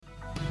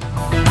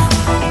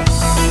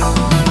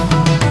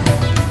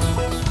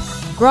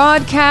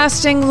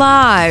Broadcasting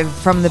live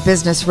from the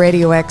Business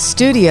RadioX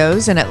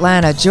studios in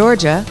Atlanta,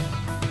 Georgia,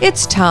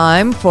 it's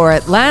time for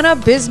Atlanta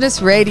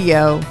Business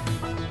Radio.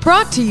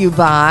 Brought to you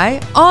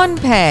by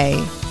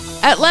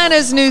OnPay,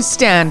 Atlanta's new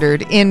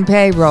standard in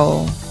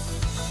payroll.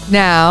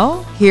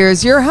 Now,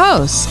 here's your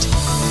host.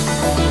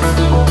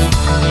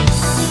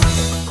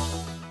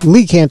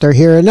 Lee Cantor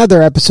here,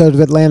 another episode of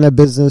Atlanta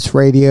Business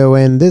Radio,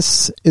 and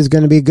this is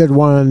going to be a good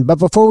one. But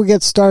before we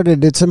get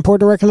started, it's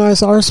important to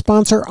recognize our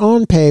sponsor,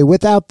 OnPay.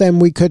 Without them,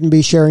 we couldn't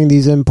be sharing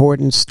these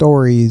important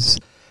stories.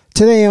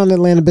 Today on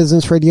Atlanta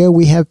Business Radio,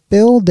 we have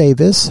Phil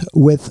Davis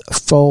with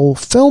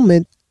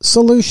FulPhillment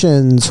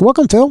Solutions.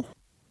 Welcome, Phil.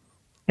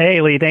 Hey,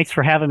 Lee. Thanks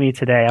for having me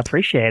today. I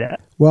appreciate it.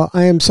 Well,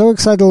 I am so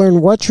excited to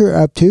learn what you're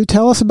up to.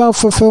 Tell us about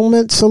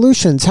FulPhillment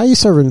Solutions. How are you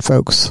serving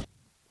folks?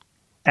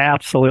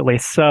 Absolutely.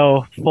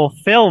 So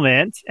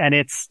fulfillment, and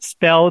it's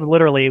spelled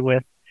literally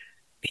with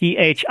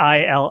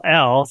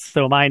P-H-I-L-L.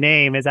 So my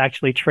name is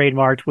actually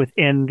trademarked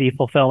within the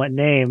fulfillment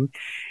name.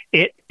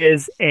 It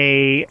is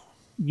a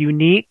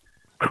unique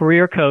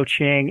career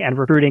coaching and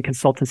recruiting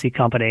consultancy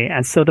company.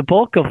 And so the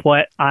bulk of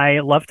what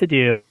I love to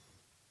do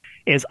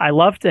is I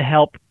love to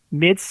help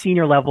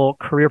mid-senior level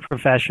career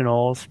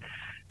professionals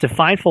to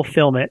find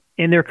fulfillment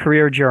in their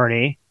career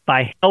journey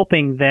by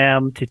helping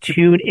them to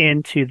tune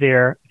into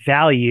their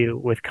value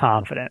with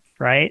confidence,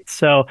 right?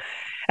 So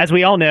as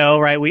we all know,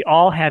 right, we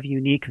all have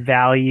unique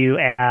value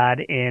add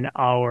in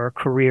our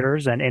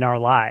careers and in our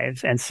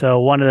lives. And so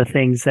one of the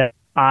things that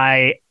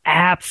I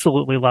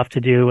absolutely love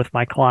to do with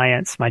my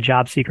clients, my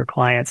job seeker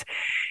clients,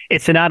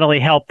 it's to not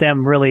only help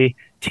them really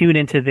tune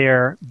into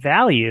their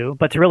value,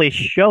 but to really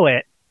show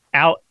it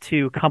out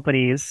to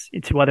companies,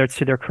 to whether it's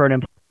to their current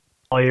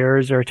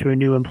employers or to a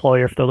new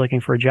employer if they're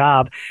looking for a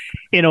job,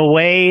 in a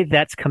way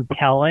that's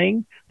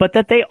compelling, but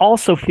that they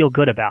also feel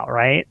good about,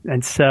 right?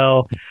 And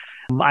so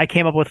I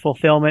came up with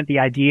fulfillment, the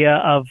idea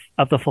of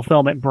the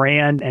fulfillment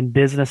brand and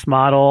business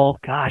model.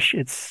 Gosh,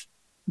 it's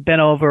been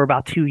over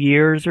about 2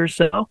 years or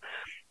so,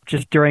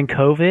 just during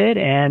COVID,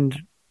 and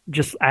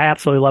just I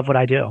absolutely love what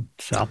I do.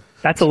 So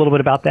that's a little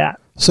bit about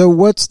that. So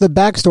what's the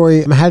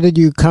backstory? How did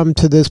you come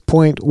to this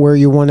point where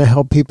you want to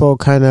help people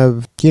kind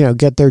of,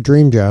 get their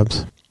dream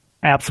jobs?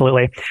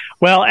 Absolutely.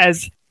 Well,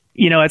 as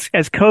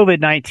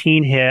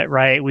COVID-19 hit,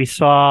 right, we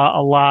saw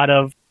a lot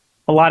of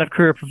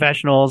career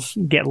professionals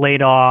get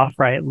laid off,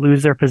 right,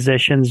 lose their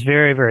positions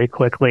very, very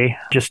quickly,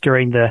 just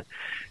during the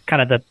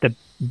kind of the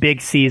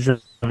big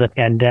season of the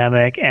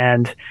pandemic.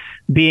 And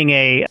being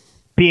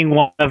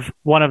one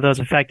of those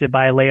affected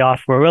by a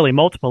layoff, or really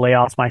multiple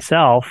layoffs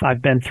myself,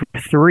 I've been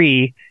through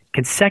 3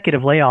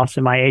 consecutive layoffs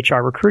in my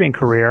HR recruiting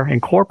career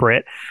in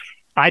corporate.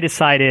 I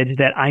decided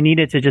that I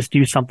needed to just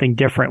do something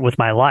different with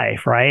my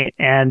life, right?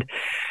 And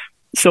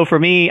so for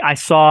me, I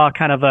saw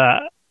kind of a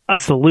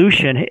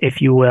solution,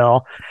 if you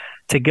will,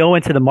 to go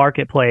into the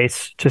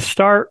marketplace to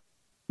start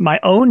my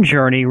own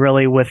journey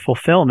really with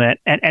fulfillment.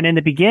 And in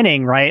the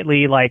beginning, right,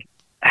 Lee, like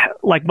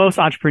most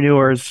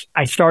entrepreneurs,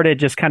 I started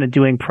just kind of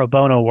doing pro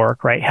bono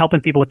work, right?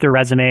 Helping people with their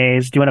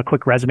resumes, doing a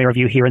quick resume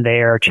review here and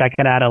there,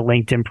 checking out a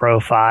LinkedIn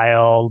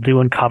profile,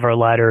 doing cover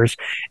letters.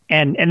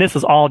 And this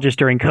was all just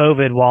during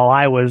COVID while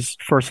I was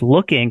first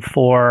looking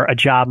for a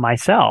job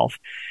myself.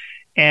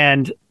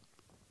 And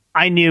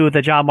I knew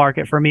the job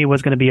market for me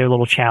was going to be a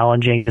little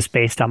challenging just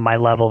based on my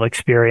level of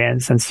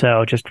experience. And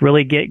so just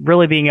really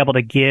being able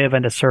to give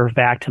and to serve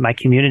back to my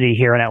community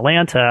here in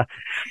Atlanta,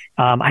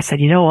 I said,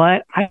 you know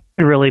what? I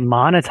can really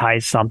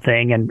monetize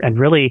something and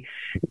really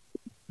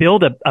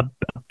build a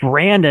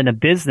brand and a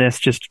business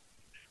just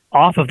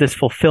off of this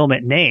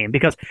fulfillment name,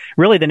 because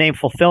really the name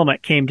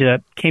fulfillment came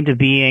to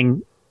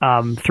being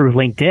through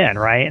LinkedIn,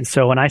 right? And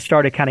so when I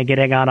started kind of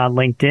getting on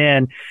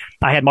LinkedIn,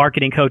 I had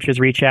marketing coaches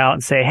reach out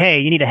and say,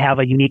 hey, you need to have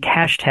a unique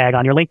hashtag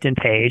on your LinkedIn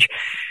page.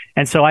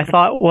 And so I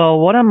thought, well,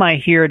 what am I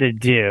here to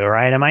do,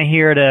 right? Am I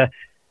here to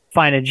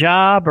find a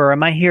job, or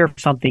am I here for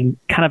something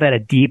kind of at a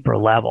deeper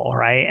level,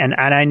 right? And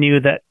I knew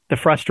that the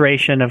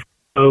frustration of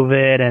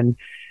COVID and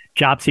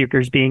job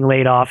seekers being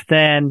laid off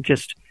then,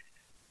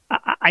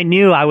 I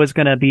knew I was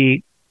going to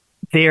be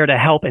there to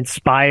help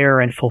inspire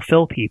and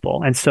fulfill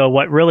people. And so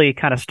what really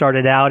kind of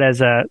started out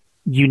as a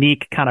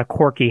unique kind of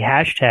quirky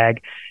hashtag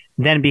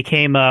then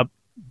became a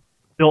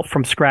built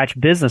from scratch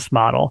business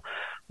model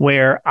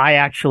where I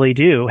actually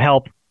do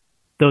help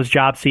those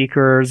job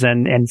seekers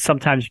and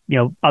sometimes,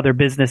 other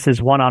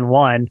businesses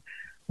one-on-one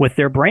with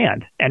their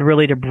brand, and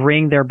really to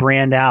bring their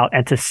brand out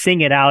and to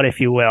sing it out,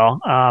 if you will.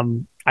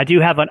 I do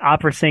have an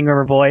opera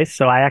singer voice.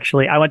 So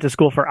I went to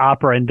school for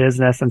opera and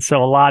business. And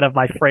so a lot of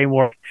my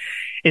framework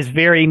is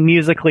very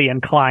musically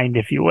inclined,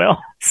 if you will.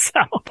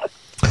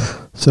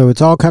 So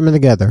it's all coming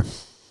together.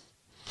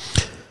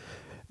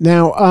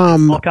 Now,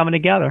 all coming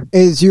together.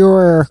 Is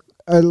your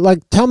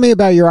tell me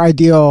about your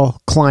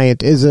ideal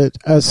client. Is it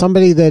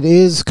somebody that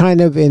is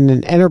kind of in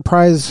an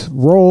enterprise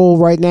role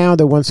right now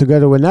that wants to go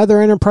to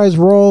another enterprise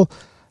role?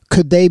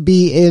 Could they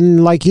be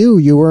in, like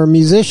you were a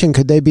musician,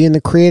 could they be in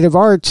the creative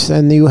arts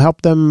and you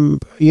help them,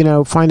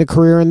 find a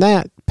career in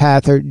that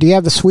path? Or do you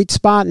have a sweet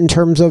spot in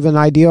terms of an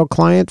ideal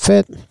client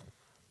fit?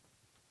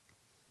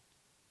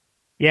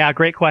 Yeah,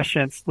 great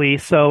questions, Lee.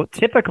 So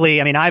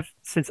typically, I mean, I've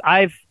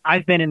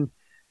been in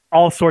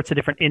all sorts of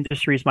different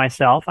industries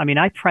myself. I mean,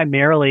 I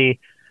primarily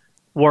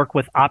work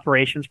with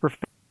operations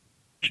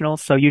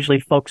professionals, so usually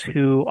folks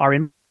who are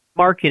in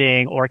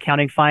marketing or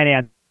accounting,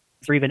 finance,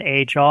 or even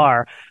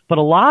HR. But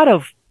a lot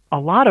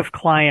of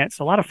clients,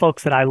 a lot of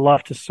folks that I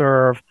love to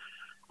serve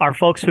are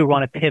folks who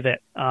want to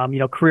pivot,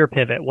 career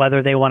pivot,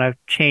 whether they want to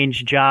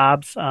change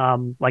jobs.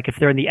 Like if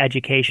they're in the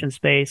education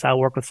space, I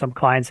work with some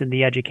clients in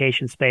the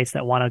education space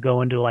that want to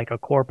go into like a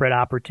corporate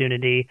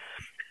opportunity,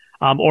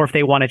 or if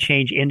they want to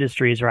change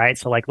industries, right?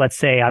 So like, let's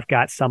say I've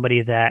got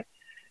somebody that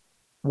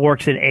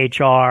works in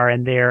HR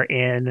and they're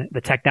in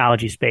the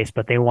technology space,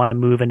 but they want to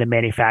move into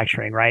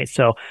manufacturing, right?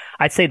 So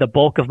I'd say the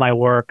bulk of my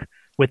work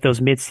with those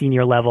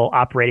mid-senior level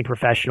operating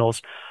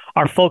professionals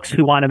are folks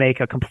who want to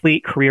make a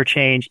complete career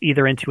change,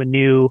 either into a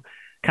new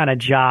kind of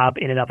job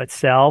in and of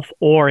itself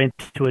or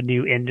into a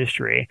new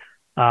industry.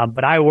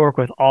 But I work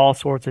with all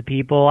sorts of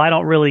people. I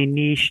don't really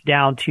niche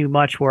down too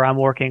much where I'm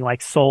working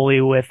like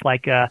solely with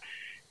like a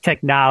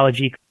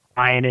technology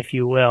client, if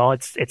you will.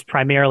 It's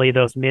primarily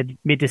those mid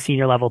to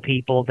senior level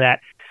people that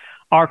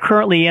are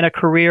currently in a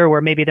career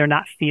where maybe they're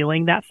not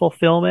feeling that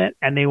fulfillment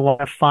and they want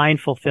to find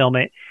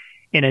fulfillment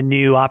in a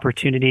new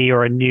opportunity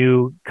or a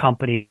new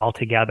company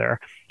altogether,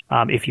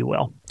 if you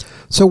will.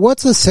 So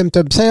what's a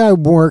symptom? Say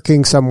I'm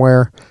working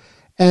somewhere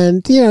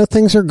and,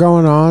 things are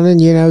going on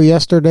and,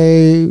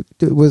 yesterday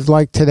was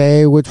like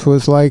today, which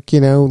was like,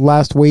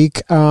 last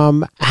week.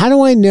 How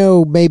do I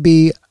know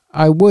maybe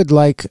I would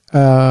like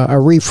a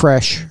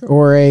refresh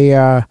or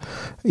a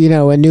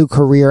new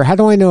career? How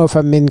do I know if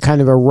I'm in kind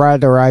of a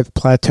rut or I've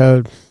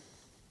plateaued?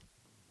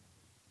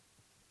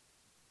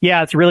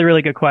 Yeah, it's a really,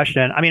 really good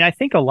question. I mean, I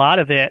think a lot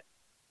of it,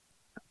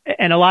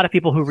 and a lot of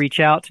people who reach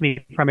out to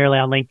me primarily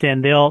on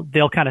LinkedIn,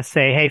 they'll kind of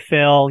say, "Hey,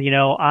 Phil,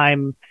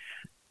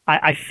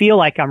 I feel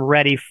like I'm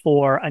ready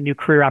for a new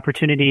career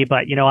opportunity,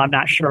 but I'm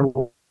not sure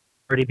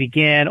where to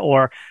begin,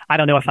 or I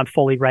don't know if I'm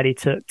fully ready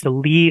to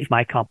leave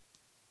my company."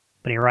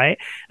 Right.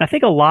 And I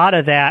think a lot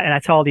of that, and I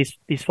tell these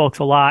folks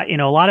a lot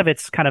of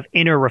it's kind of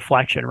inner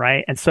reflection,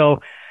 right? And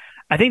so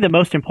I think the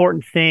most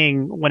important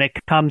thing when it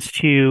comes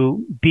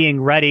to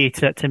being ready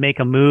to make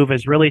a move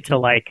is really to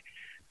like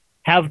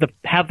have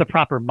the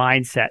proper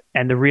mindset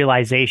and the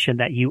realization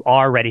that you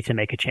are ready to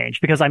make a change.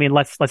 Because I mean,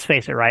 let's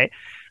face it, right?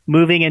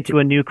 Moving into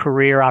a new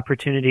career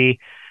opportunity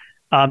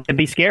can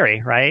be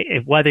scary, right?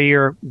 Whether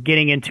you're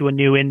getting into a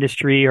new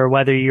industry or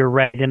whether you're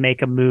ready to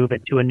make a move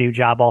into a new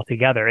job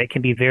altogether, it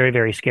can be very,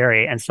 very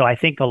scary. And so I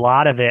think a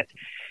lot of it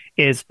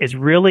is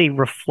really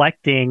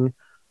reflecting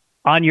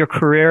on your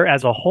career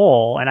as a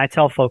whole. And I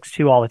tell folks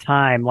too all the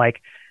time, like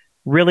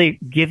really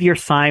give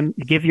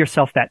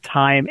yourself that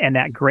time and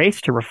that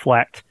grace to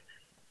reflect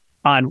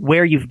on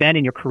where you've been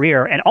in your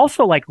career, and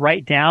also like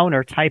write down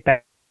or type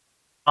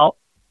out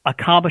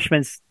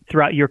accomplishments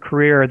throughout your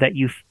career that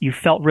you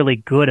felt really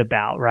good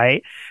about,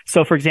 right?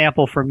 So for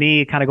example, for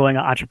me, kind of going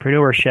on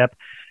entrepreneurship,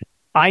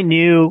 I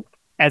knew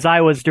as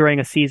I was during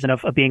a season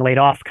of being laid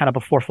off, kind of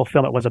before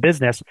FulPhillment was a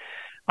business,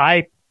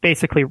 I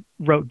basically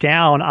wrote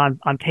down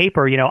on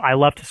paper, I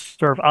love to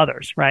serve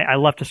others, right? I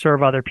love to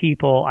serve other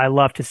people. I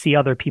love to see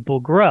other people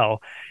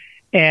grow.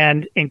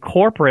 And in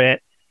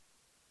corporate,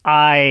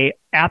 I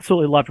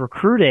absolutely loved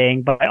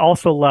recruiting, but I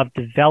also loved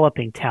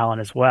developing talent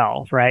as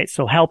well, right?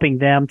 So helping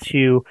them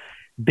to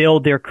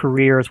build their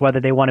careers, whether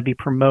they want to be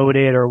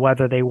promoted or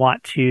whether they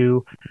want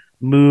to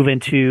move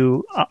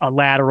into a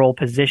lateral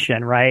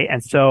position, right?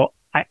 And so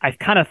I've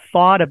kind of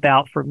thought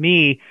about, for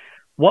me,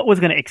 what was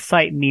going to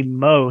excite me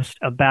most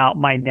about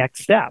my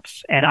next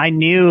steps. And I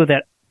knew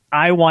that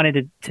I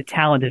wanted to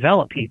talent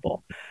develop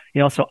people,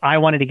 so I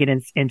wanted to get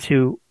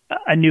into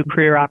a new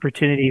career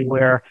opportunity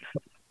where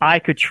I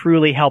could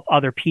truly help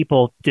other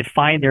people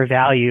define their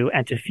value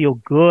and to feel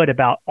good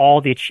about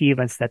all the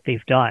achievements that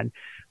they've done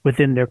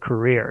within their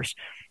careers.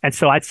 And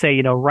so I'd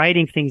say,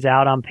 writing things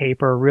out on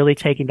paper, really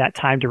taking that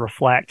time to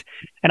reflect.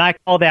 And I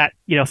call that,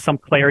 some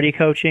clarity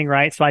coaching,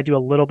 right? So I do a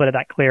little bit of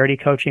that clarity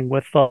coaching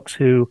with folks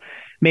who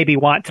maybe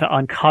want to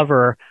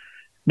uncover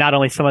not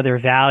only some of their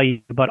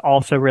value, but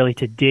also really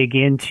to dig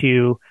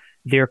into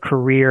their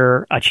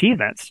career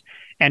achievements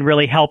and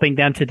really helping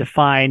them to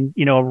define,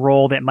 a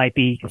role that might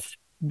be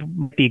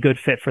a good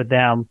fit for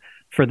them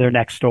for their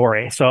next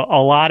story. So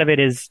a lot of it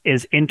is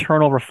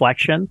internal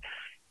reflection,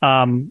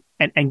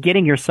 and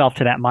getting yourself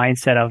to that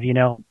mindset of,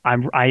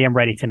 I am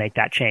ready to make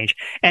that change.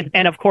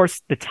 And of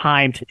course the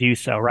time to do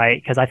so,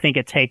 right? Because I think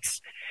it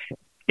takes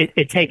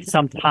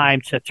some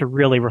time to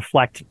really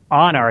reflect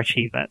on our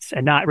achievements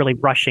and not really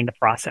rushing the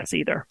process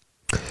either.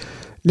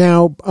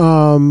 Now,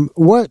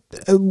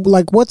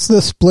 what's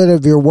the split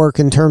of your work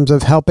in terms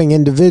of helping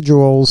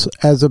individuals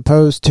as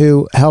opposed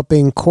to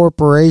helping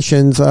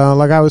corporations?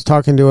 Like I was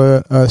talking to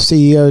a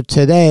CEO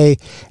today,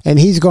 and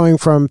he's going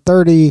from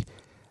 30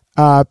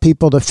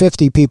 people to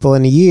 50 people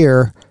in a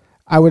year.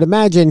 I would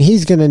imagine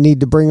he's going to need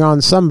to bring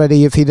on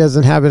somebody, if he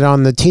doesn't have it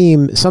on the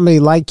team, somebody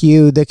like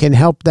you that can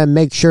help them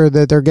make sure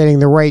that they're getting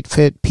the right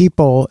fit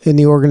people in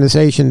the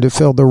organization to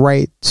fill the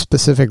right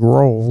specific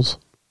roles.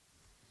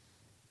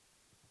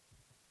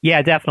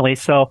 Yeah, definitely.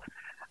 So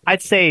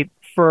I'd say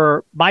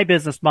for my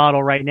business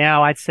model right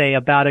now, I'd say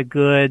about a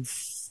good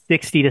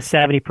 60 to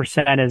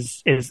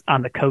 70% is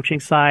on the coaching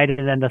side,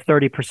 and then the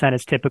 30%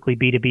 is typically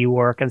B2B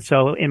work. And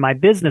so in my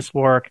business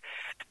work,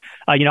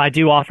 I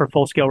do offer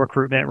full scale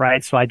recruitment,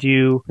 right? So I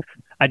do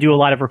a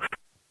lot of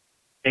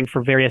recruiting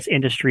for various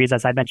industries,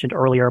 as I mentioned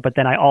earlier. But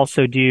then I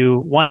also do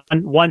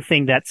one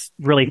thing that's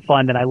really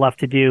fun that I love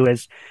to do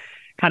is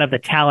kind of the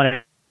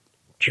talent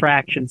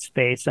attraction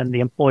space and the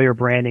employer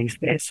branding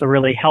space. So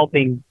really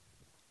helping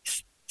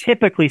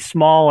typically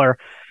smaller,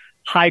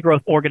 high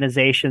growth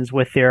organizations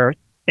with their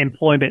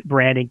employment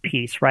branding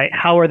piece, right?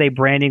 How are they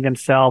branding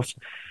themselves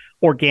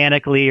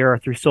organically or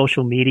through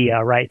social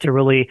media, right? To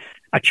really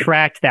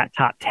attract that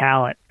top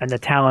talent and the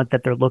talent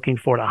that they're looking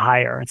for to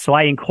hire. And so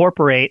I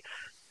incorporate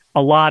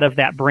a lot of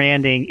that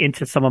branding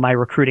into some of my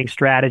recruiting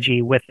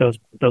strategy with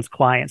those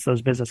clients,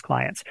 those business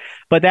clients.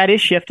 But that is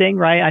shifting,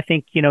 right? I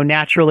think,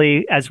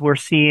 naturally, as we're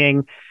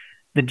seeing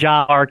the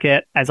job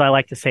market, as I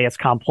like to say, it's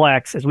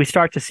complex, as we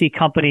start to see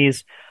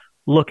companies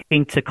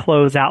looking to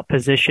close out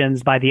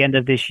positions by the end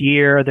of this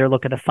year, they're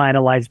looking to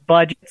finalize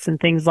budgets and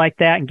things like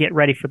that and get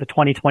ready for the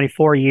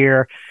 2024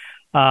 year.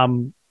 A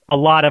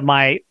lot of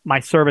my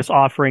service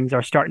offerings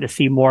are starting to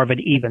see more of an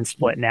even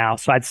split now.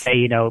 So I'd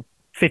say,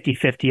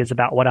 50-50 is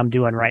about what I'm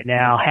doing right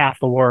now. Half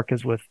the work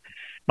is with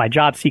my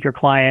job seeker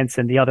clients,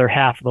 and the other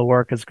half of the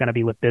work is going to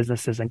be with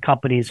businesses and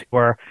companies who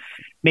are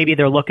maybe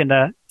they're looking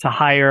to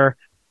hire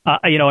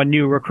a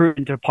new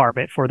recruitment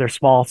department for their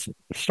small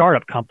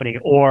startup company,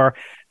 or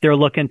they're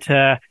looking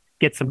to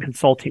get some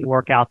consulting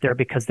work out there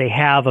because they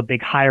have a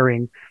big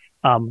hiring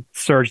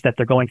surge that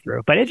they're going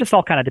through. But it just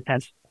all kind of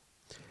depends.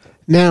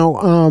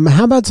 Now,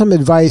 how about some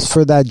advice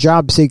for that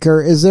job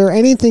seeker? Is there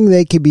anything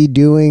they could be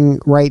doing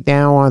right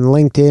now on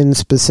LinkedIn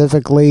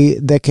specifically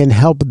that can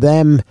help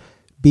them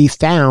be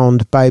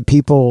found by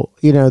people,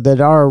 that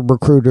are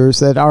recruiters,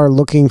 that are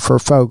looking for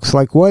folks?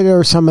 Like, what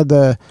are some of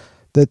the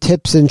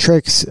tips and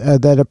tricks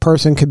that a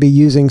person could be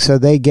using so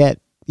they get,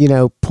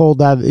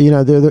 pulled out,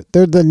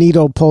 they're the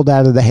needle pulled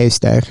out of the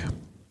haystack?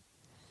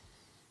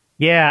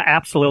 Yeah,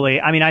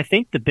 absolutely. I mean, I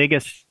think the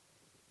biggest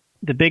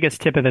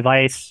tip of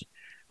advice,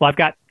 well, I've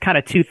got kind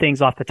of two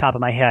things off the top of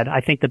my head.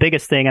 I think the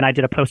biggest thing, and I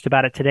did a post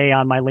about it today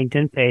on my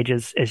LinkedIn page,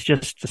 is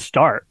just to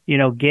start,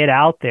 get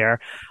out there.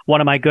 One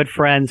of my good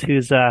friends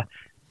who's a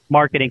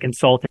marketing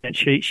consultant,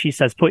 she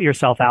says, put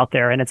yourself out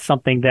there. And it's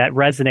something that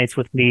resonates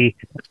with me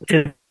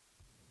to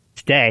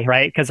this day,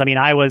 right? Because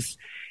I was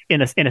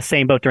in a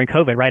same boat during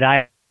COVID,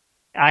 right?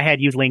 I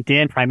had used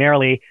LinkedIn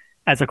primarily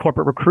as a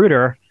corporate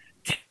recruiter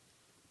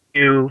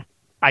to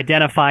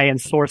identify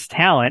and source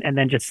talent and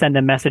then just send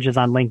them messages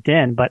on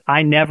LinkedIn. But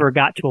I never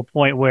got to a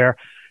point where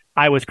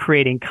I was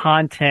creating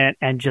content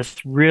and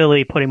just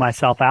really putting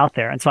myself out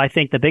there. And so I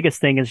think the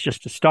biggest thing is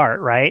just to start,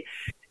 right?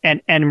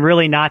 And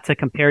really not to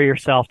compare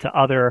yourself to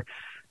other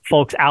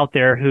folks out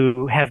there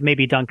who have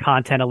maybe done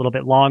content a little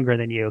bit longer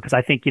than you. Because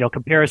I think,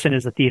 comparison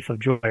is a thief of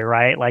joy,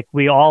 right? Like,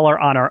 we all are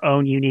on our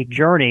own unique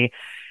journey.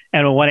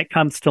 And when it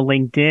comes to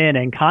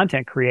LinkedIn and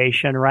content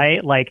creation,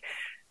 right? Like,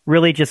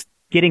 really just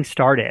getting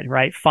started,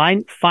 right?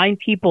 Find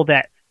people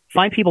that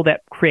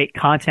create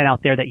content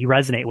out there that you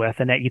resonate with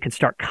and that you can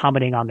start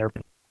commenting on their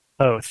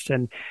posts.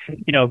 And,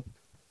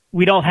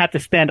 we don't have to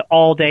spend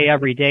all day,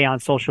 every day on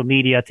social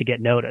media to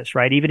get noticed,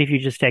 right? Even if you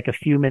just take a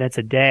few minutes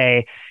a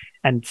day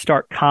and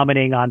start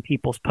commenting on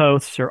people's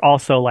posts, or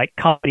also like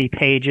company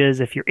pages.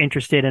 If you're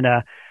interested in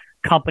a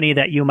company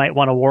that you might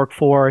want to work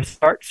for,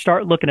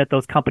 start looking at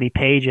those company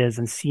pages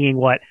and seeing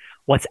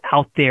what's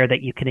out there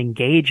that you can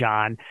engage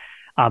on.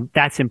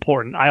 That's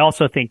important. I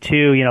also think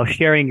too,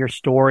 sharing your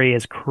story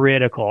is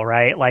critical,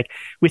 right? Like,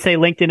 we say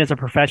LinkedIn is a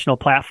professional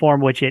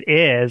platform, which it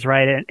is,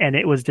 right? And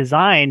it was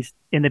designed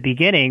in the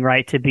beginning,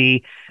 right, to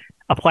be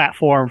a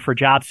platform for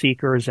job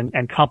seekers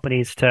and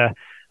companies to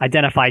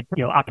identify,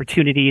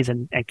 opportunities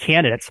and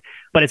candidates.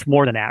 But it's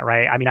more than that,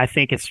 right? I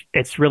think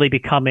it's really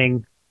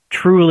becoming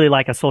truly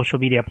like a social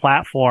media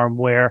platform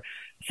where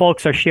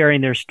folks are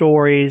sharing their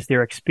stories,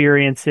 their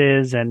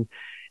experiences, and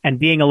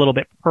being a little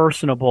bit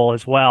personable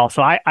as well.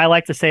 So I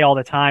like to say all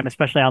the time,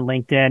 especially on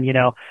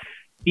LinkedIn,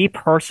 be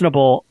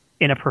personable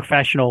in a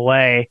professional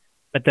way,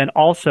 but then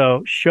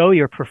also show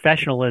your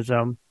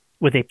professionalism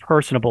with a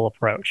personable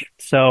approach.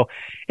 So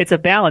it's a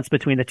balance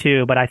between the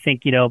two, but I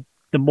think, the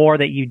more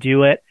that you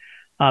do it,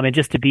 and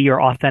just to be your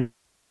authentic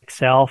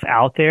self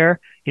out there,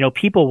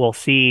 people will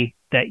see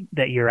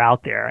that you're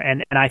out there.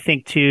 And I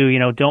think too,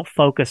 don't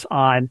focus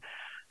on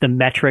the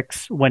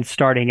metrics when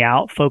starting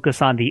out.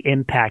 Focus on the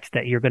impact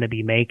that you're going to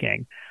be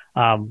making.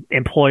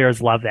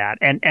 Employers love that.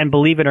 And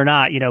believe it or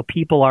not,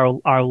 people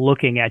are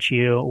looking at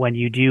you when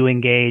you do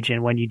engage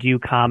and when you do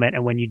comment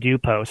and when you do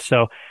post.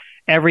 So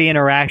every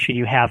interaction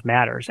you have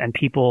matters, and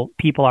people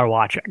are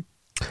watching.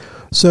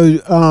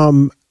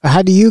 So,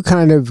 how do you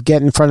kind of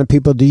get in front of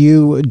people? Do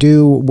you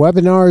do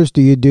webinars?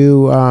 Do you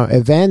do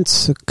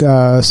events,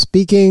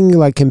 speaking?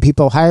 Like, can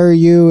people hire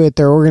you at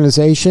their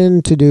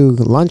organization to do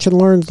lunch and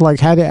learns?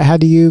 Like, how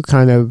do you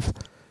kind of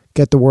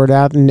get the word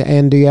out?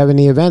 And do you have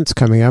any events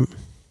coming up?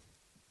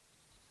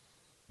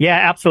 Yeah,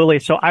 absolutely.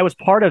 So I was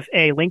part of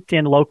a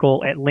LinkedIn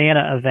local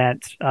Atlanta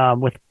event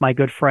with my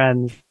good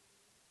friends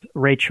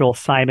Rachel,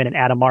 Simon, and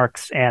Adam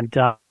Marks, and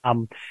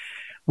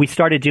we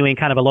started doing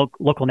kind of a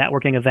local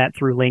networking event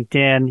through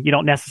LinkedIn. You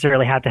don't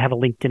necessarily have to have a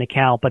LinkedIn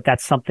account, but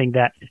that's something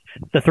that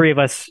the three of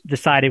us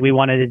decided we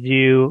wanted to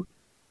do.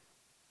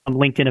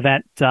 LinkedIn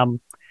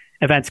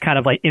events kind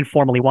of like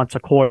informally once a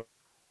quarter.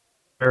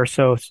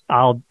 So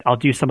I'll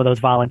do some of those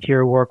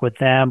volunteer work with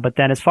them. But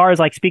then as far as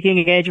like speaking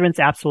engagements,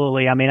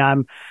 absolutely. I mean,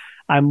 I'm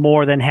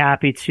more than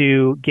happy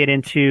to get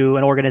into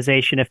an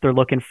organization if they're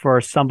looking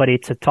for somebody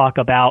to talk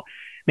about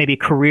maybe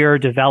career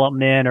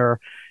development or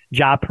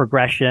job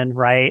progression,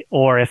 right?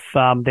 Or if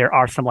there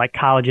are some like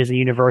colleges and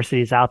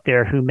universities out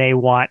there who may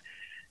want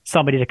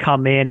somebody to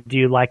come in,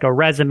 do like a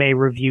resume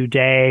review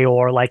day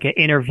or like an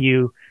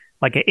interview,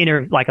 like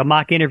a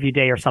mock interview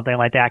day or something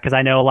like that. Because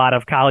I know a lot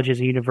of colleges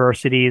and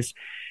universities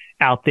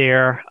out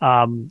there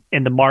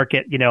in the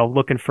market,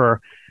 looking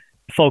for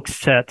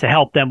folks to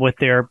help them with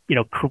their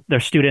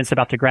students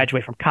about to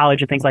graduate from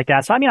college and things like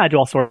that. So I mean, I do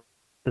all sorts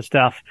of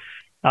stuff.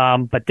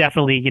 But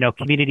definitely,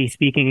 community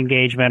speaking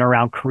engagement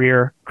around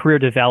career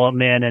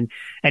development and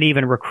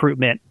even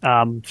recruitment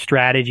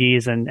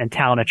strategies and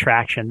talent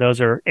attraction. Those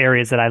are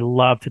areas that I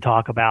love to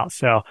talk about.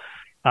 So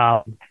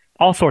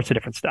all sorts of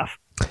different stuff.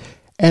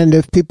 And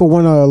if people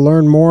want to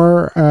learn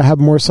more, have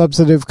more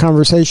substantive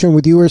conversation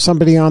with you or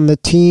somebody on the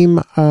team,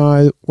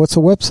 what's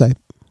the website?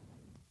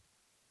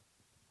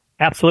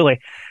 Absolutely.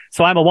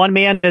 So I'm a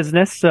one-man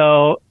business,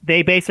 so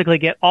they basically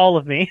get all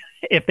of me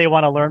if they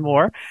want to learn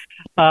more.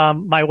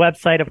 My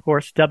website, of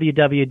course,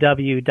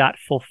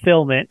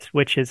 www.FulPhillment,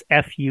 which is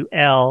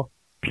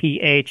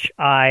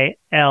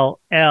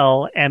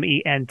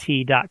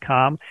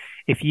FulPhillment.com.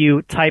 If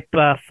you type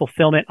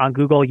fulfillment on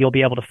Google, you'll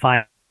be able to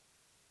find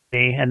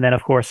me. And then,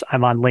 of course,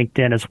 I'm on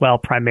LinkedIn as well,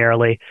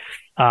 primarily.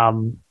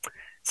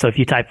 So if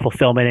you type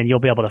fulfillment, and you'll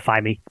be able to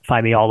find me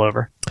all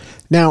over.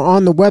 Now,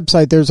 on the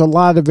website, there's a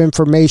lot of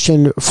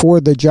information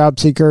for the job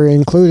seeker,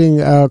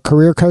 including a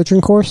career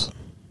coaching course.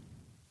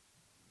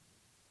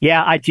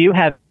 Yeah, I do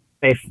have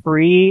a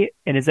free,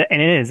 it is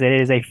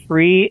a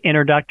free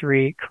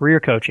introductory career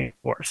coaching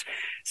course.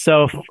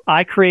 So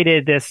I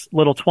created this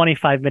little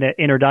 25-minute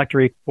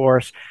introductory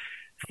course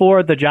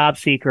for the job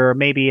seeker,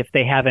 maybe if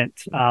they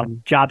haven't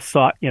been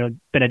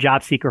a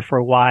job seeker for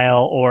a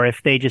while, or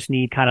if they just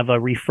need kind of a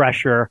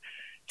refresher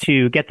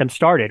to get them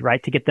started,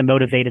 right? To get them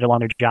motivated along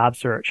their job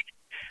search.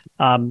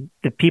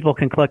 The people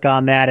can click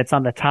on that. It's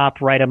on the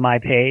top right of my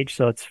page.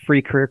 So it's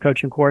free career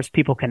coaching course.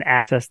 People can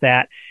access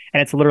that.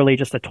 And it's literally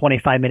just a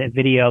 25-minute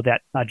video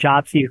that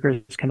job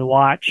seekers can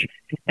watch.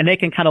 And they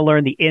can kind of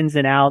learn the ins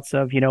and outs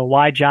of,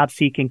 why job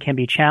seeking can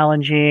be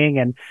challenging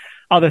and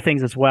other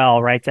things as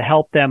well, right? To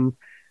help them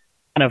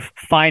kind of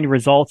find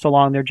results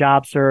along their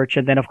job search.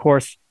 And then, of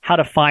course, how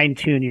to fine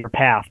tune your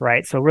path,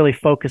 right? So really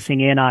focusing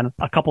in on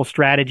a couple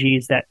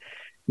strategies that,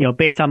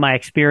 based on my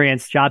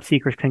experience, job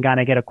seekers can kind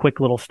of get a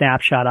quick little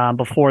snapshot on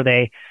before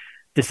they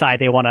decide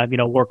they want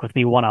to, work with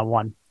me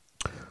one-on-one.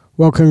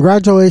 Well,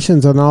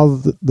 congratulations on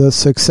all the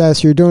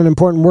success. You're doing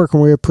important work,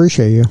 and we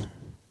appreciate you.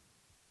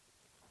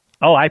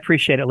 Oh, I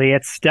appreciate it, Lee.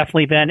 It's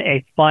definitely been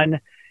a fun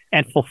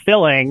and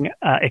fulfilling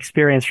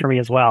experience for me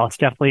as well. It's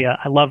definitely,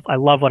 I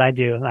love what I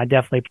do, and I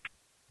definitely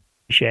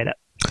appreciate it.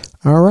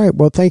 All right.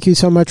 Well, thank you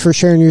so much for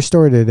sharing your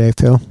story today,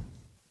 Phil.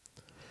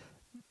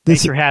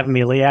 Thanks for having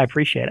me, Lee. I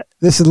appreciate it.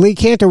 This is Lee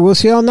Cantor. We'll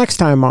see you all next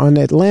time on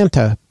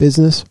Atlanta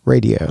Business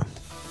Radio.